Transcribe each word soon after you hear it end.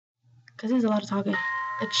Because there's a lot of talking.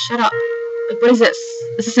 Like, shut up. Like, what is this?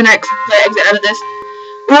 Is this an exit out of this?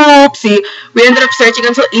 Oopsie. We ended up searching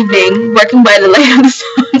until evening, working by the light of the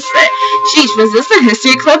sunset. Sheesh, was this a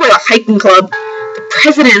history club or a hiking club? The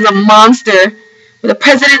president is a monster. With the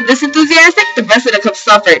president this enthusiastic, the rest of the club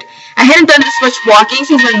suffered. I hadn't done this much walking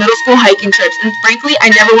since my middle school hiking trips, and frankly,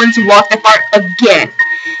 I never wanted to walk that far again.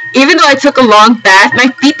 Even though I took a long bath,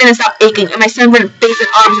 my feet didn't stop aching, and my sunburned face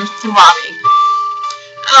and arms were throbbing.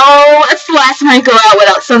 Oh, that's the last time I go out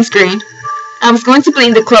without sunscreen. I was going to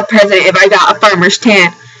blame the club president if I got a farmer's tan.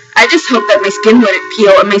 I just hoped that my skin wouldn't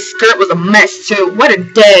peel, and my skirt was a mess, too. What a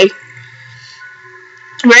day.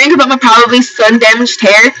 Worrying about my probably sun-damaged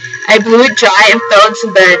hair, I blew it dry and fell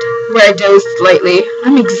into bed, where I dozed lightly.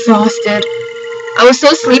 I'm exhausted. I was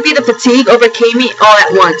so sleepy the fatigue overcame me all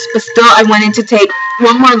at once, but still I went in to take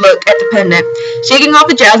one more look at the pendant. Shaking off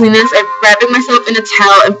the drowsiness, I wrapped myself in a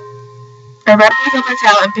towel and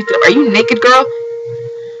picked it up. Are you naked, girl?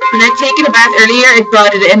 When I'd taken a bath earlier, I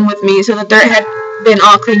brought it in with me, so the dirt had been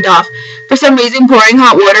all cleaned off. For some reason, pouring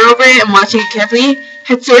hot water over it and watching it carefully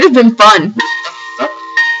had sort of been fun.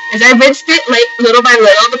 As I rinsed it little by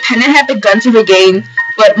little, the pendant had begun to regain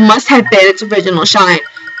what must have been its original shine.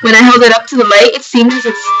 When I held it up to the light, it seemed as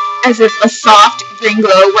if a soft green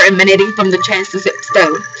glow were emanating from the translucent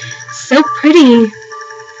stone. So pretty.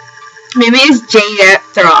 Maybe it's jade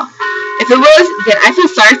after all. If it was, then I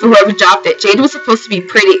feel sorry for whoever dropped it. Jade was supposed to be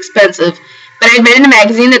pretty expensive, but I read in the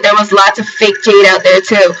magazine that there was lots of fake jade out there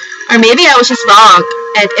too. Or maybe I was just wrong,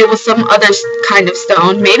 and it was some other kind of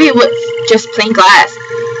stone. Maybe it was just plain glass.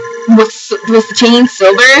 Was the chain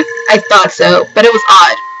silver? I thought so, but it was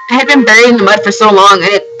odd. It had been buried in the mud for so long,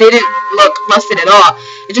 and it didn't look rusted at all.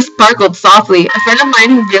 It just sparkled softly. A friend of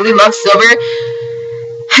mine who really loved silver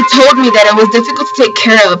had told me that it was difficult to take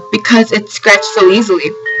care of because it scratched so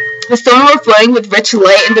easily. The stone were flowing with rich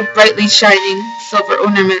light and the brightly shining silver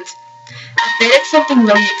ornament. I bet it's something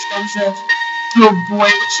really expensive. Oh boy,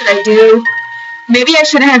 what should I do? Maybe I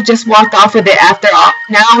shouldn't have just walked off with it after all.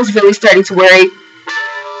 Now I was really starting to worry.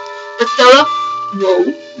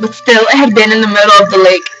 But still, it had been in the middle of the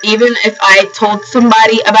lake. Even if I told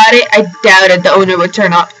somebody about it, I doubted the owner would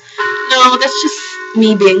turn up. No, that's just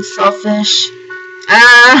me being selfish.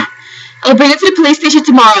 I'll bring it to the police station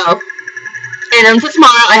tomorrow. And until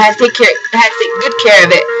tomorrow, I had to take good care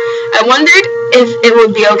of it. I wondered if it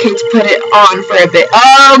would be okay to put it on for a bit.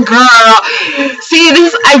 Oh, girl. See,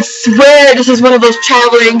 I swear this is one of those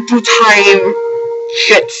traveling through time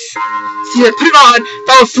shits. She like, put it on,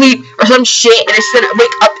 fall asleep, or some shit, and it's gonna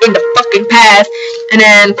wake up in the fucking past, and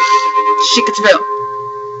then shit gets real.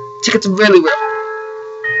 Shit gets really real.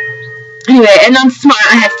 Anyway, and then tomorrow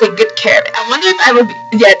I had to take good care of it. I wonder if I would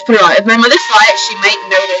put it on. If my mother saw it, she might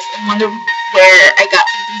notice and wonder where I got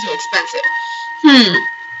something so expensive.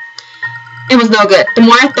 It was no good. The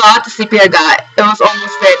more I thought, the sleepier I got. I was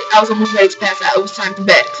almost ready to pass out. It was time for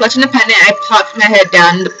bed. Clutching the pendant, I plopped my head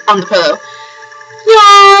down on the pillow.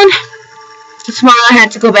 Yawn. So tomorrow I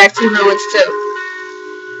had to go back to the ruins too.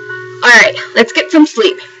 Alright, let's get some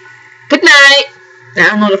sleep. Good night. I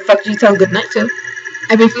don't know what the fuck you tell good night to.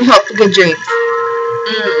 I briefly hope for good dreams.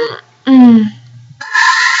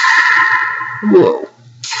 Whoa.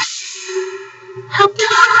 Help me,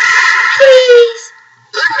 please.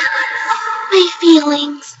 My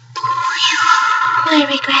feelings. My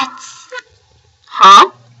regrets.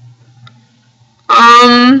 Huh?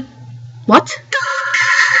 What?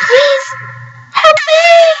 Please, help me.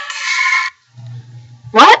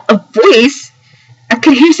 What? A voice? I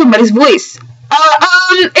could hear somebody's voice.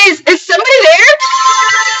 Is somebody there?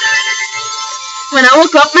 When I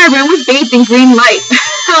woke up, my room was bathed in green light.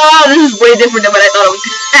 Oh, this is way different than what I thought it was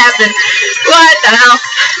going to happen. What the hell?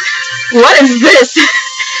 What is this?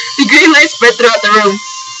 The green light spread throughout the room.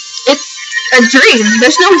 It's a dream.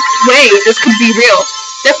 There's no way this could be real.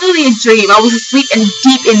 Definitely a dream. I was asleep and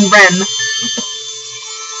deep in REM.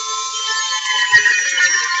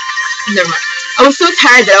 Never mind. I was so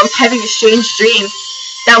tired that I was having a strange dream.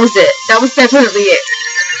 That was it. That was definitely it.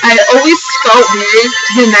 I always felt weird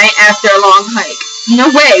the night after a long hike.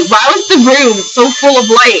 No way. Why was the room so full of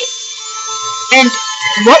light? And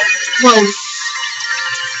why was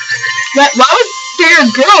there a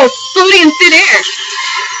girl floating in thin air?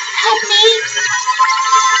 Help me.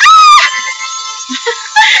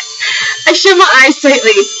 I shut my eyes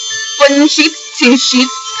tightly. 1 sheep, 2 sheep,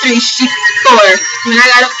 3 sheep, 4. When I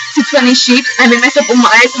got up to 20 sheep, I made myself open my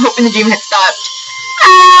eyes, hoping the dream had stopped.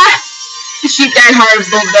 The sheep died hard of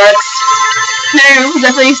bulldogs. My room was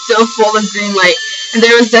definitely still full of green light, and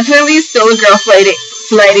there was definitely still a girl floating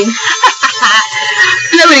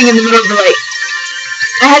in the middle of the light.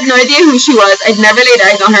 I had no idea who she was. I'd never laid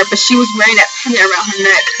eyes on her, but she was wearing that pendant around her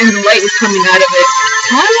neck, and the light was coming out of it.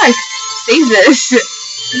 How do I say this?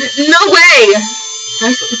 No way!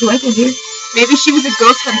 Do I go here? Maybe she was a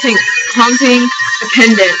ghost haunting the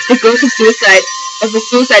pendant, the ghost of a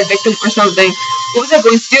suicide victim or something. What was I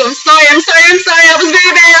going to do? I'm sorry. I was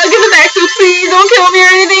very bad. I'll give it back to you. Please don't kill me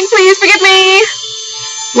or anything. Please forgive me.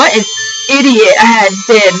 What an idiot I had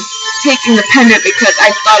been, taking the pendant because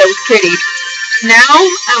I thought it was pretty. Now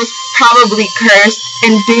I was probably cursed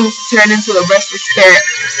and doomed to turn into a restless spirit.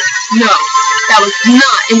 No, that was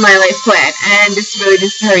not in my life plan, and this really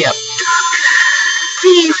needs to hurry up.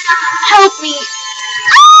 Please, help me.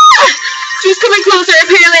 Ah! She was coming closer.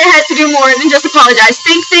 Apparently I had to do more than just apologize.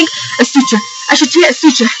 Think. A suture. I should get a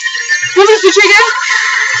suture. What was the suture again?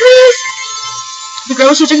 Please. The girl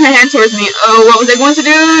was stretching her hand towards me. Oh, what was I going to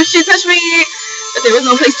do? She touched me, but there was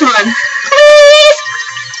no place to run. Please!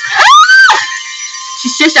 Ah! She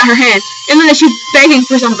stretched out her hand. It looked like she was begging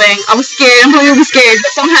for something. I was scared. I'm really scared,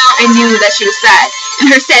 but somehow I knew that she was sad, and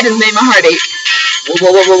her sadness made my heart ache.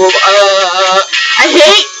 Whoa. I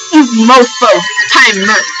hate you mofos.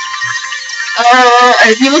 Timer.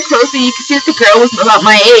 If you look closely, you can see that the girl was about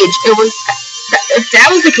my age. If that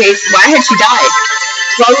was the case, why had she died?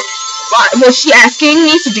 Why was she asking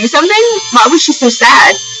me to do something? Why was she so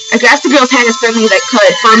sad? I grasped the girl's hand as firmly as I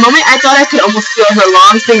could. For a moment, I thought I could almost feel her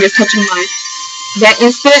long fingers touching mine. That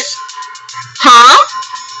instant,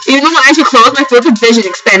 even when my eyes were closed, my field of vision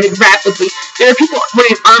expanded rapidly. There were people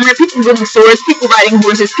wearing armor, people wielding swords, people riding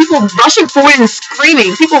horses, people rushing forward and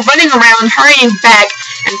screaming, people running around, hurrying back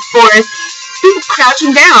and forth, people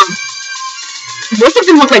crouching down. Most of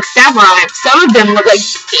them looked like samurai. Some of them looked like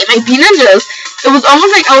they might be ninjas. It was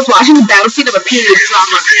almost like I was watching the battle scene of a period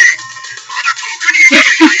drama.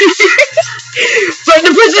 Find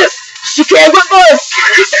the princess! She can't run us!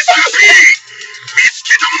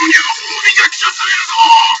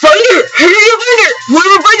 Find her! Hurry up, find her! One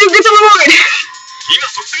of our budget gets on the board!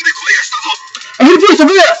 I hear the police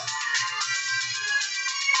over there!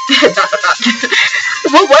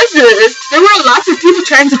 What was this? There were lots of people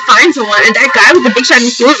trying to find someone, and that guy with the big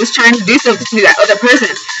shiny sword was trying to do something to that other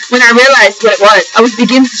person. When I realized what it was, I was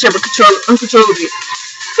beginning to shiver uncontrollably.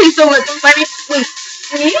 Please don't let them find me. Wait,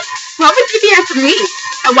 me? Why would they be after me?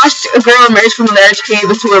 I watched a girl emerge from a large cave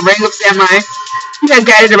into a ring of samurai who had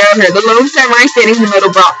gathered around her. The lone samurai standing in the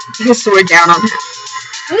middle brought his sword down on her.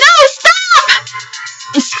 No, stop!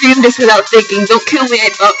 I screamed this without thinking. Don't kill me,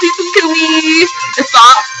 I thought. Please don't kill me.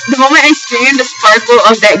 The moment I screamed, the sparkle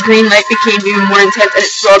of that green light became even more intense and it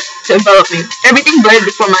swelled to envelop me. Everything blurred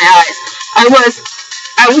before my eyes. I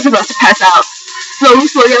was about to pass out. Slowly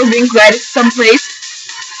I was being guided to some place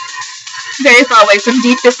very far away, some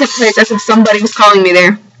deep, distant place, as if somebody was calling me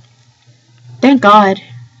there. Thank God.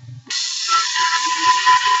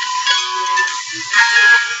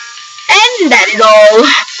 And that is all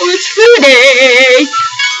for today.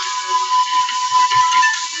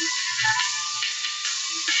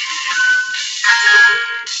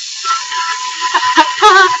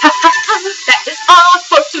 That is all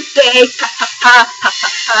for today.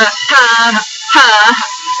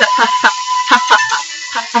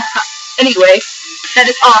 Anyway, that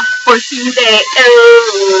is all for today.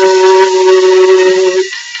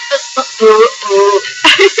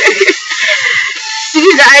 See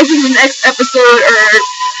you guys in the next episode or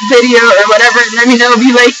video or whatever, and let me know if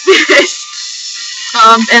you like this.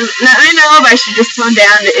 And let me know if I should just tone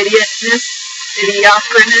down the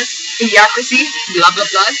idiocracy, blah blah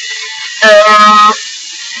blah.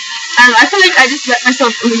 And I feel like I just let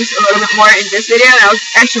myself loose a little bit more in this video, and I was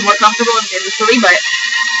actually more comfortable and getting silly, but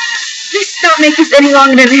please don't make this any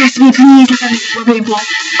longer than it has to be, please, because I'm for people.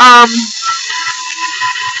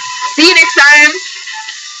 See you next time.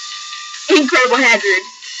 INKredibleHazard.